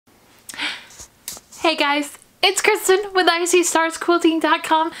Hey guys, it's Kristen with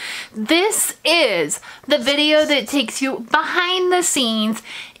ICStarsQuilting.com. This is the video that takes you behind the scenes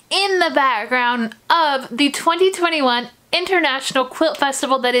in the background of the 2021 International Quilt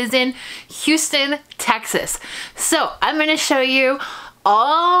Festival that is in Houston, Texas. So I'm going to show you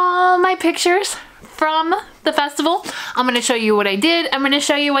all my pictures from the festival. I'm going to show you what I did. I'm going to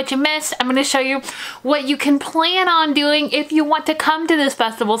show you what you missed. I'm going to show you what you can plan on doing if you want to come to this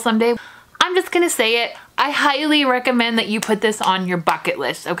festival someday. I'm just gonna say it, I highly recommend that you put this on your bucket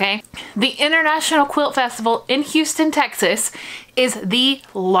list, okay? The International Quilt Festival in Houston, Texas is the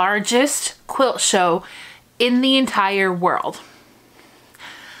largest quilt show in the entire world.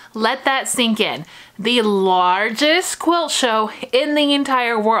 Let that sink in. The largest quilt show in the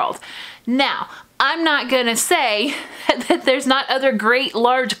entire world. Now, I'm not gonna say that there's not other great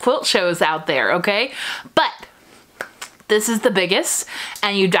large quilt shows out there, okay? But this is the biggest,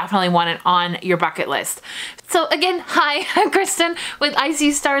 and you definitely want it on your bucket list. So again, hi, I'm Kristen with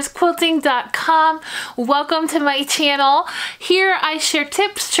ICStarsQuilting.com. Welcome to my channel. Here I share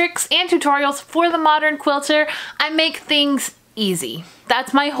tips, tricks, and tutorials for the modern quilter. I make things easy.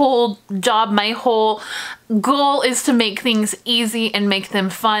 That's my whole job. My whole goal is to make things easy and make them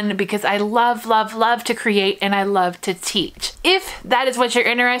fun because I love, love, love to create and I love to teach. If that is what you're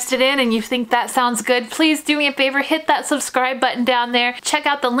interested in and you think that sounds good, please do me a favor, hit that subscribe button down there. Check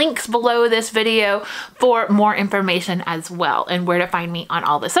out the links below this video for more information as well and where to find me on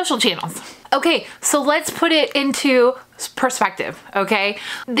all the social channels. Okay, so let's put it into perspective, okay?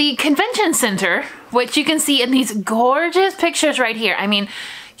 The convention center, which you can see in these gorgeous pictures right here. I mean,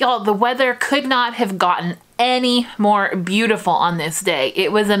 y'all, the weather could not have gotten any more beautiful on this day.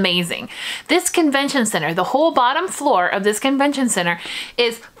 It was amazing. This convention center, the whole bottom floor of this convention center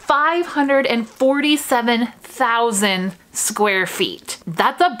is 547,000 square feet.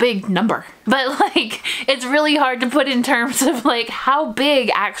 That's a big number, but like, it's really hard to put in terms of like, how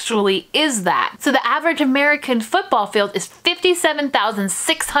big actually is that? So the average American football field is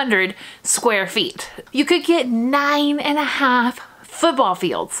 57,600 square feet. You could get 9.5 football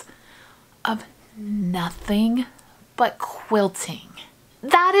fields of nothing but quilting.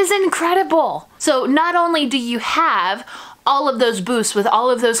 That is incredible. So not only do you have all of those booths with all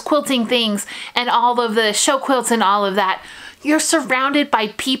of those quilting things and all of the show quilts and all of that, you're surrounded by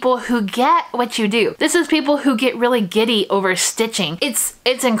people who get what you do. This is people who get really giddy over stitching. It's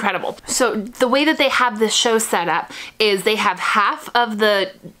incredible. So the way that they have this show set up is they have half of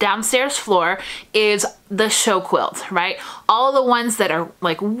the downstairs floor is the show quilt, right? All the ones that are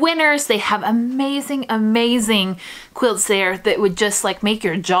like winners, they have amazing, amazing quilts there that would just like make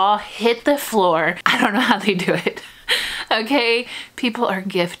your jaw hit the floor. I don't know how they do it. Okay, people are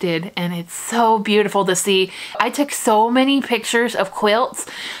gifted and it's so beautiful to see. I took so many pictures of quilts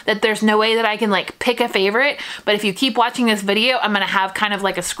that there's no way that I can like pick a favorite, but if you keep watching this video, I'm gonna have kind of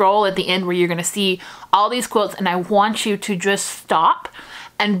like a scroll at the end where you're gonna see all these quilts and I want you to just stop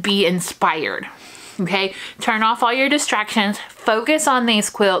and be inspired. Okay, turn off all your distractions, focus on these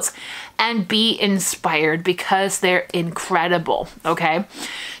quilts and be inspired because they're incredible, okay?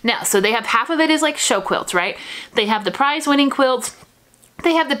 Now, so they have half of it is like show quilts, right? They have the prize winning quilts,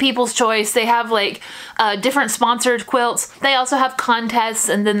 they have the people's choice, they have like different sponsored quilts, they also have contests,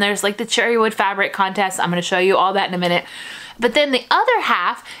 and then there's like the cherrywood fabric contest. I'm gonna show you all that in a minute. But then the other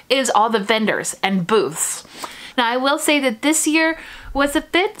half is all the vendors and booths. Now, I will say that this year was a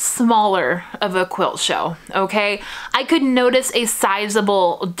bit smaller of a quilt show, okay? I could notice a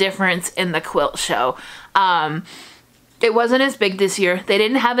sizable difference in the quilt show. It wasn't as big this year. They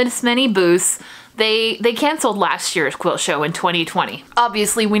didn't have as many booths. They canceled last year's quilt show in 2020.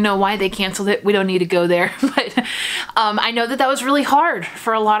 Obviously, we know why they canceled it. We don't need to go there, but I know that that was really hard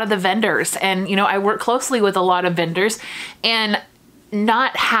for a lot of the vendors. And, you know, I work closely with a lot of vendors, and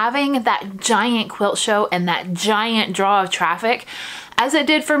not having that giant quilt show and that giant draw of traffic, as it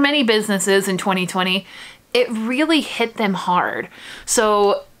did for many businesses in 2020, it really hit them hard.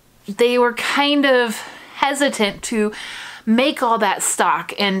 So they were kind of hesitant to make all that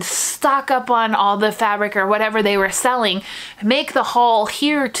stock and stock up on all the fabric or whatever they were selling, make the haul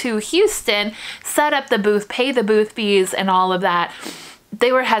here to Houston, set up the booth, pay the booth fees and all of that.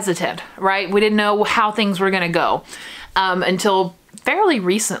 They were hesitant, right? We didn't know how things were gonna go until fairly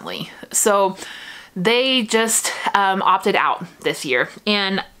recently. So they just opted out this year.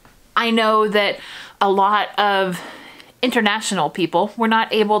 And I know that a lot of international people were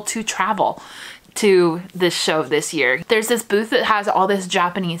not able to travel to this show this year. There's this booth that has all this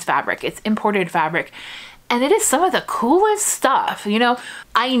Japanese fabric. It's imported fabric. And it is some of the coolest stuff. You know,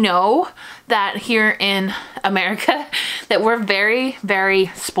 I know that here in America that we're very, very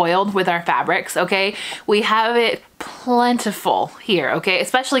spoiled with our fabrics, okay? We have it plentiful here, okay?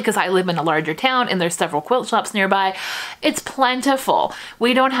 Especially because I live in a larger town and there's several quilt shops nearby. It's plentiful.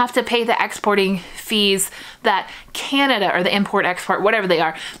 We don't have to pay the exporting fees that Canada, or the import export, whatever they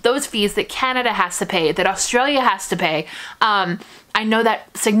are, those fees that Canada has to pay, that Australia has to pay. I know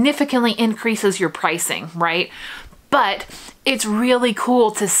that significantly increases your pricing, right? But it's really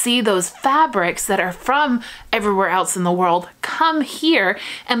cool to see those fabrics that are from everywhere else in the world come here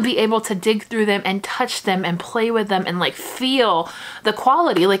and be able to dig through them and touch them and play with them and like feel the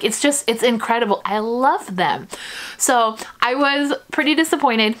quality. Like it's incredible. I love them. So I was pretty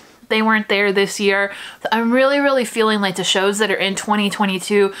disappointed they weren't there this year. I'm really, really feeling like the shows that are in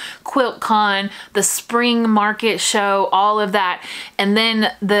 2022, QuiltCon, the Spring Market Show, all of that, and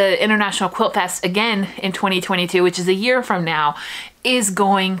then the International Quilt Fest again in 2022, which is a year from now, is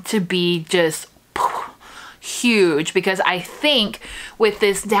going to be just huge, because I think with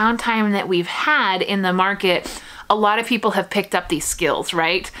this downtime that we've had in the market, a lot of people have picked up these skills,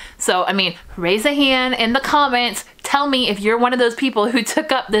 right? So, I mean, raise a hand in the comments. Tell me if you're one of those people who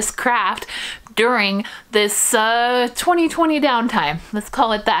took up this craft during this 2020 downtime. Let's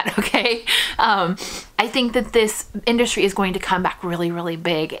call it that, okay? I think that this industry is going to come back really, really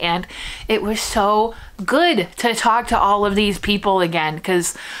big. And it was so good to talk to all of these people again,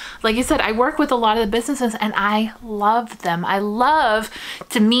 because like you said, I work with a lot of the businesses and I love them. I love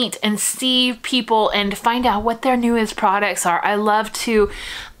to meet and see people and find out what their newest products are. I love to,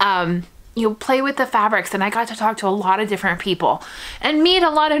 you know, play with the fabrics, and I got to talk to a lot of different people and meet a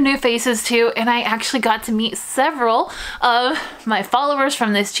lot of new faces too. And I actually got to meet several of my followers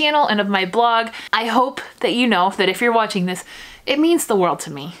from this channel and of my blog. I hope that you know that if you're watching this, it means the world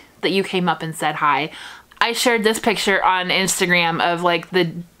to me that you came up and said hi. I shared this picture on Instagram of like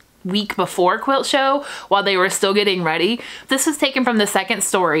the week before Quilt Show while they were still getting ready. This is taken from the second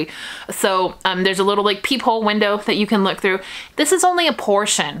story. So there's a little like peephole window that you can look through. This is only a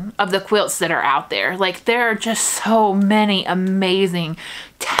portion of the quilts that are out there. Like there are just so many amazing,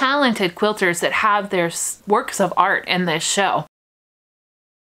 talented quilters that have their works of art in this show.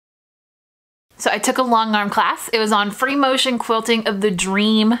 So I took a long arm class. It was on free motion quilting of the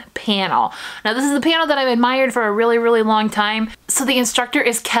Dream panel. Now this is a panel that I've admired for a really, really long time. So the instructor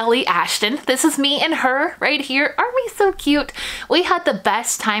is Kelly Ashton. This is me and her right here. Aren't we so cute? We had the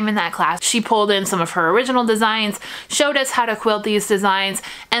best time in that class. She pulled in some of her original designs, showed us how to quilt these designs.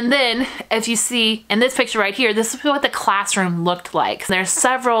 And then if you see in this picture right here, this is what the classroom looked like. There's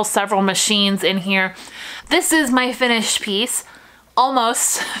several machines in here. This is my finished piece.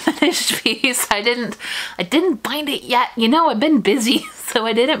 Almost finished piece. I didn't bind it yet. You know, I've been busy, so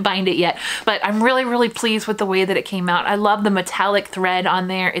I didn't bind it yet, but I'm really, really pleased with the way that it came out. I love the metallic thread on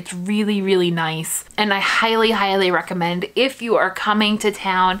there. It's really, really nice. And I highly, highly recommend, if you are coming to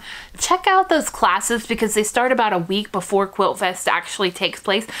town, check out those classes, because they start about a week before Quilt Fest actually takes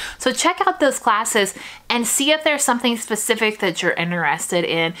place. So check out those classes and see if there's something specific that you're interested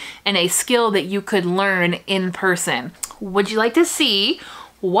in and a skill that you could learn in person. Would you like to see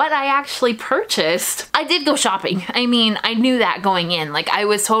what I actually purchased? I did go shopping. I mean, I knew that going in. Like, I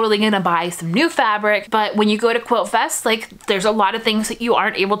was totally gonna buy some new fabric, but when you go to Quilt Fest, like, there's a lot of things that you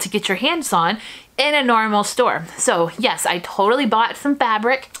aren't able to get your hands on in a normal store. So yes, I totally bought some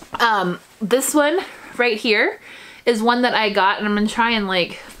fabric. This one right here is one that I got, and I'm gonna try and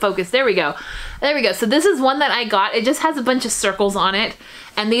like focus. There we go. There we go. So this is one that I got. It just has a bunch of circles on it,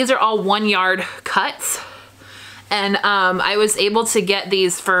 and these are all 1 yard cuts. And I was able to get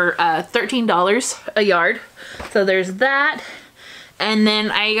these for $13 a yard. So there's that. And then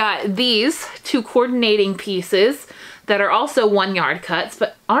I got these 2 coordinating pieces that are also 1 yard cuts,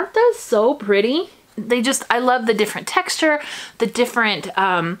 but aren't those so pretty? They just, I love the different texture, the different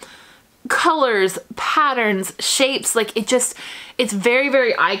colors, patterns, shapes. Like it's very,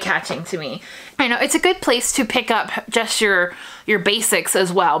 very eye-catching to me. I know it's a good place to pick up just your basics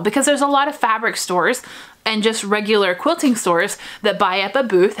as well, because there's a lot of fabric stores and just regular quilting stores that buy up a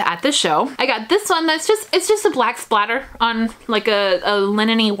booth at the show. I got this one that's it's just a black splatter on like a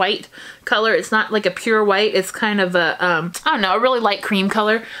linen-y white color. It's not like a pure white. It's kind of a, I don't know, a really light cream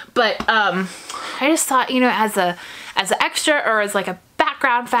color. But I just thought, you know, as an extra or as like a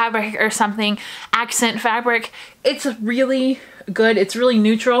background fabric or something, accent fabric, it's really good. It's really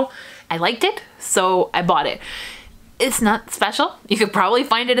neutral. I liked it, so I bought it. It's not special. You could probably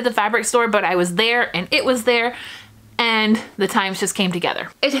find it at the fabric store, but I was there and it was there and the times just came together.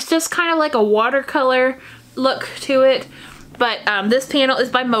 It's just kind of like a watercolor look to it. But this panel is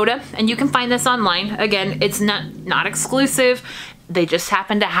by Moda, and you can find this online. Again, it's not exclusive, they just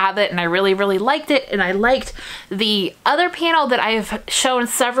happened to have it and I really, really liked it. And I liked the other panel that I've shown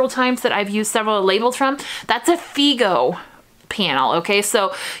several times that I've used several labels from. That's a Figo panel, okay?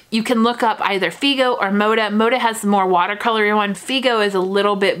 So you can look up either Figo or Moda. Moda has the more watercolory one. Figo is a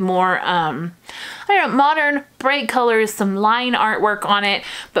little bit more, I don't know, modern, bright colors, some line artwork on it.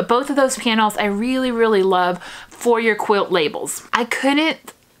 But both of those panels I really, really love for your quilt labels. I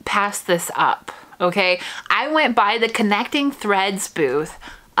couldn't pass this up. Okay, I went by the Connecting Threads booth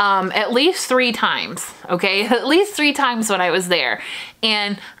at least 3 times, okay? At least 3 times when I was there.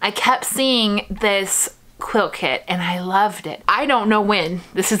 And I kept seeing this quilt kit and I loved it. I don't know when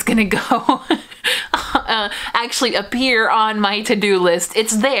this is gonna go actually appear on my to-do list.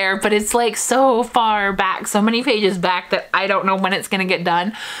 It's there, but it's like so far back, so many pages back that I don't know when it's gonna get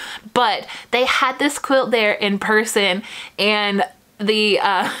done. But they had this quilt there in person, and the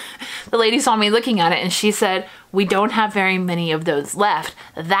lady saw me looking at it and she said, we don't have very many of those left.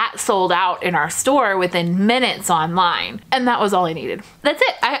 That sold out in our store within minutes online. And that was all I needed. That's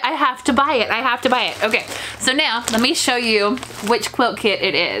it. I have to buy it. I have to buy it. Okay, so now let me show you which quilt kit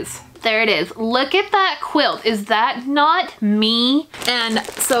it is. There it is. Look at that quilt. Is that not me? And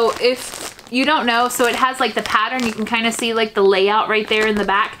so if you don't know, so it has like the pattern, you can kind of see like the layout right there in the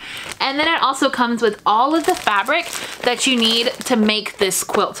back. And then it also comes with all of the fabric that you need to make this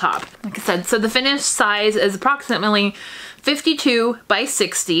quilt top. Like I said, so the finished size is approximately 52 by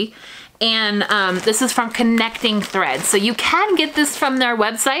 60. And this is from Connecting Threads. So you can get this from their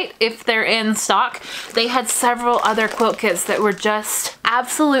website if they're in stock. They had several other quilt kits that were just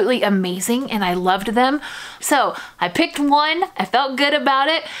absolutely amazing and I loved them. So I picked one, I felt good about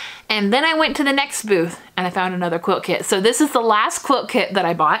it, and then I went to the next booth and I found another quilt kit. So this is the last quilt kit that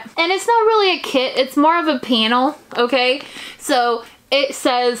I bought. And it's not really a kit, it's more of a panel, okay? So it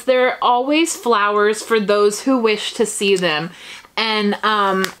says there are always flowers for those who wish to see them. And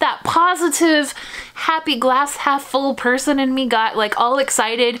that positive, happy glass half full person in me got like all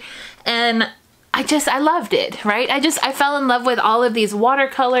excited, and I loved it, right? I fell in love with all of these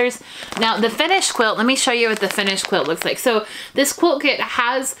watercolors. Now the finished quilt, let me show you what the finished quilt looks like. So this quilt kit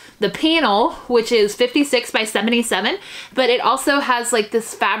has the panel, which is 56 by 77, but it also has like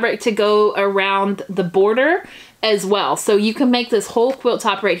this fabric to go around the border as well. So you can make this whole quilt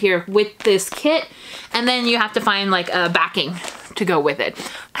top right here with this kit, and then you have to find like a backing to go with it.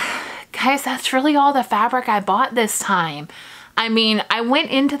 Guys, that's really all the fabric I bought this time. I mean, I went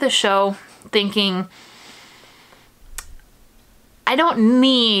into the show thinking, I don't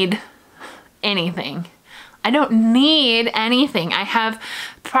need anything. I don't need anything. I have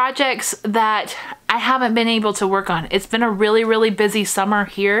projects that I haven't been able to work on. It's been a really, really busy summer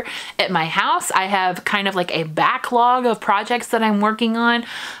here at my house. I have kind of like a backlog of projects that I'm working on.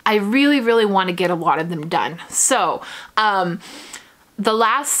 I really, really want to get a lot of them done. So, the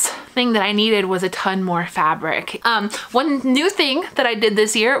last thing that I needed was a ton more fabric. One new thing that I did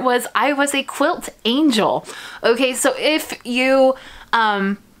this year was I was a quilt angel. Okay, so if you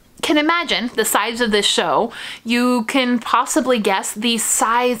can imagine the size of this show, you can possibly guess the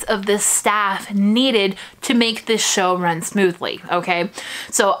size of the staff needed to make this show run smoothly, okay?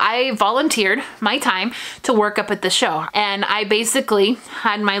 So I volunteered my time to work up at the show, and I basically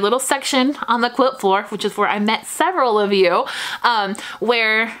had my little section on the quilt floor, which is where I met several of you,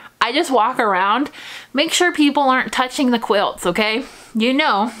 where I just walk around, make sure people aren't touching the quilts, okay? You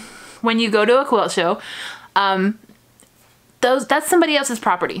know, when you go to a quilt show, that's somebody else's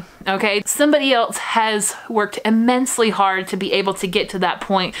property, okay? Somebody else has worked immensely hard to be able to get to that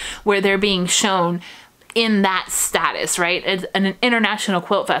point where they're being shown in that status, right? It's an international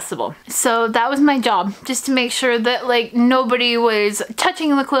quilt festival. So that was my job, just to make sure that like nobody was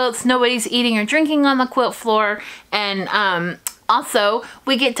touching the quilts, nobody's eating or drinking on the quilt floor, and also,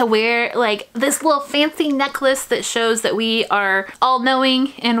 we get to wear like this little fancy necklace that shows that we are all knowing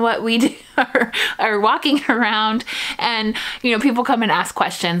in what we do, are walking around, and you know, people come and ask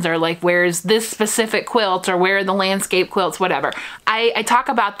questions or like, where's this specific quilt, or where are the landscape quilts, whatever. I talk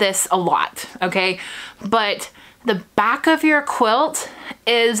about this a lot, okay? But the back of your quilt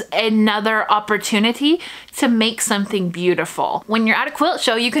is another opportunity to make something beautiful. When you're at a quilt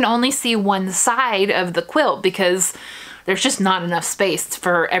show, you can only see one side of the quilt because there's just not enough space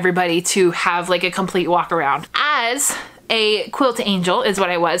for everybody to have like a complete walk around. As a quilt angel is what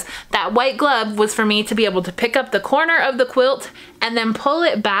I was, that white glove was for me to be able to pick up the corner of the quilt and then pull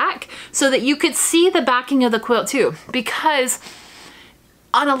it back so that you could see the backing of the quilt too. Because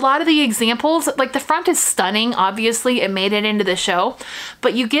on a lot of the examples, like the front is stunning, obviously it made it into the show,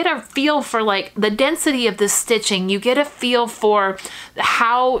 but you get a feel for like the density of the stitching, you get a feel for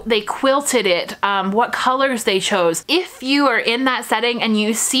how they quilted it, what colors they chose. If you are in that setting and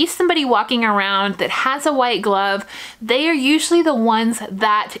you see somebody walking around that has a white glove, they are usually the ones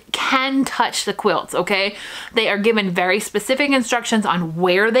that can touch the quilts, okay? They are given very specific instructions on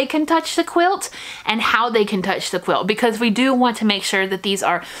where they can touch the quilt and how they can touch the quilt, because we do want to make sure that these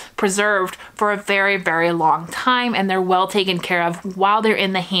are preserved for a very, very long time and they're well taken care of while they're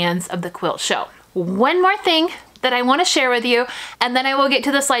in the hands of the quilt show. One more thing that I want to share with you, and then I will get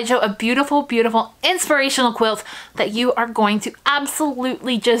to the slideshow of beautiful, beautiful, inspirational quilts that you are going to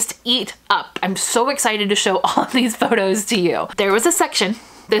absolutely just eat up. I'm so excited to show all of these photos to you. There was a section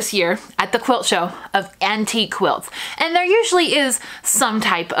this year at the quilt show of antique quilts, and there usually is some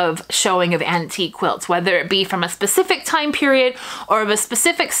type of showing of antique quilts, whether it be from a specific time period or of a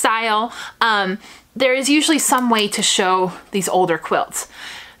specific style. There is usually some way to show these older quilts.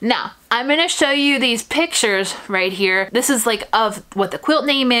 Now, I'm going to show you these pictures right here. This is like of what the quilt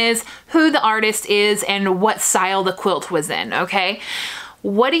name is, who the artist is, and what style the quilt was in, okay?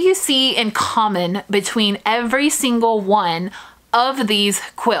 What do you see in common between every single one of these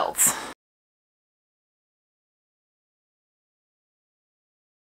quilts?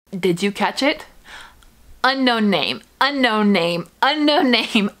 Did you catch it? Unknown name, unknown name, unknown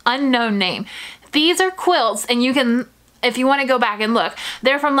name, unknown name. These are quilts, and you can, if you want to go back and look,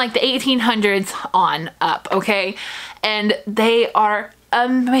 they're from like the 1800s on up, okay? And they are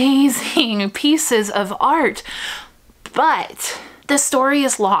amazing pieces of art, but the story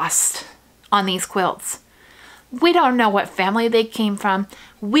is lost on these quilts. We don't know what family they came from.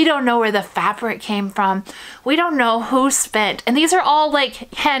 We don't know where the fabric came from. We don't know who spent, and these are all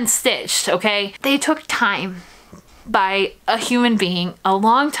like hand stitched, okay? They took time by a human being a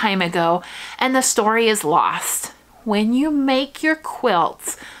long time ago, and the story is lost. When you make your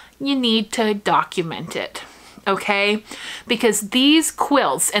quilts, you need to document it, okay? Because these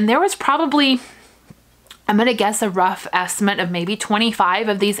quilts, and there was probably, I'm gonna guess a rough estimate of maybe 25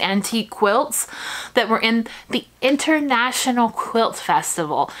 of these antique quilts that were in the International Quilt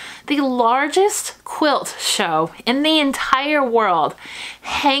Festival, the largest quilt show in the entire world,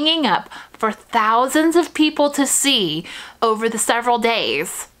 hanging up for thousands of people to see over the several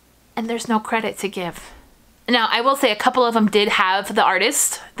days, and there's no credit to give. Now, I will say a couple of them did have the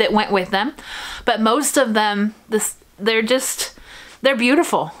artist that went with them, but most of them, they're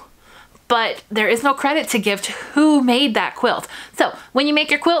beautiful. But there is no credit to give to who made that quilt. So when you make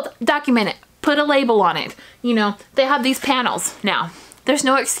your quilt, document it. Put a label on it. You know, they have these panels now. There's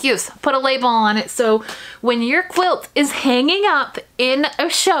no excuse. Put a label on it so when your quilt is hanging up in a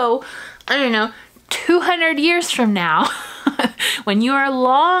show, I don't know, 200 years from now, when you are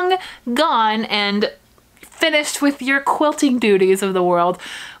long gone and finished with your quilting duties of the world,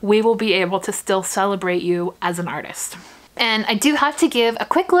 we will be able to still celebrate you as an artist. And I do have to give a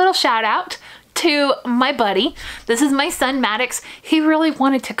quick little shout out to my buddy. This is my son, Maddox. He really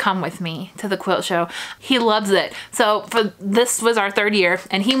wanted to come with me to the quilt show. He loves it. So this was our 3rd year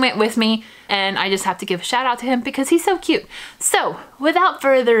and he went with me, and I just have to give a shout out to him because he's so cute. So without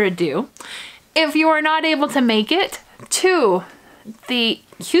further ado, if you are not able to make it to the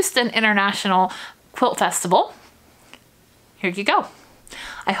Houston International Quilt Festival, here you go.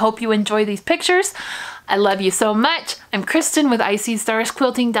 I hope you enjoy these pictures. I love you so much. I'm Kristen with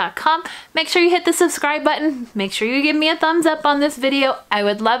IcyStarsQuilting.com. Make sure you hit the subscribe button. Make sure you give me a thumbs up on this video. I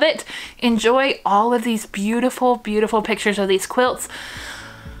would love it. Enjoy all of these beautiful, beautiful pictures of these quilts.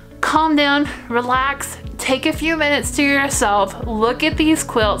 Calm down, relax, take a few minutes to yourself, look at these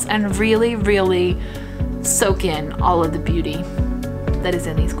quilts, and really, really soak in all of the beauty that is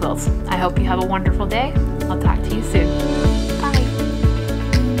in these quilts. I hope you have a wonderful day. I'll talk to you soon.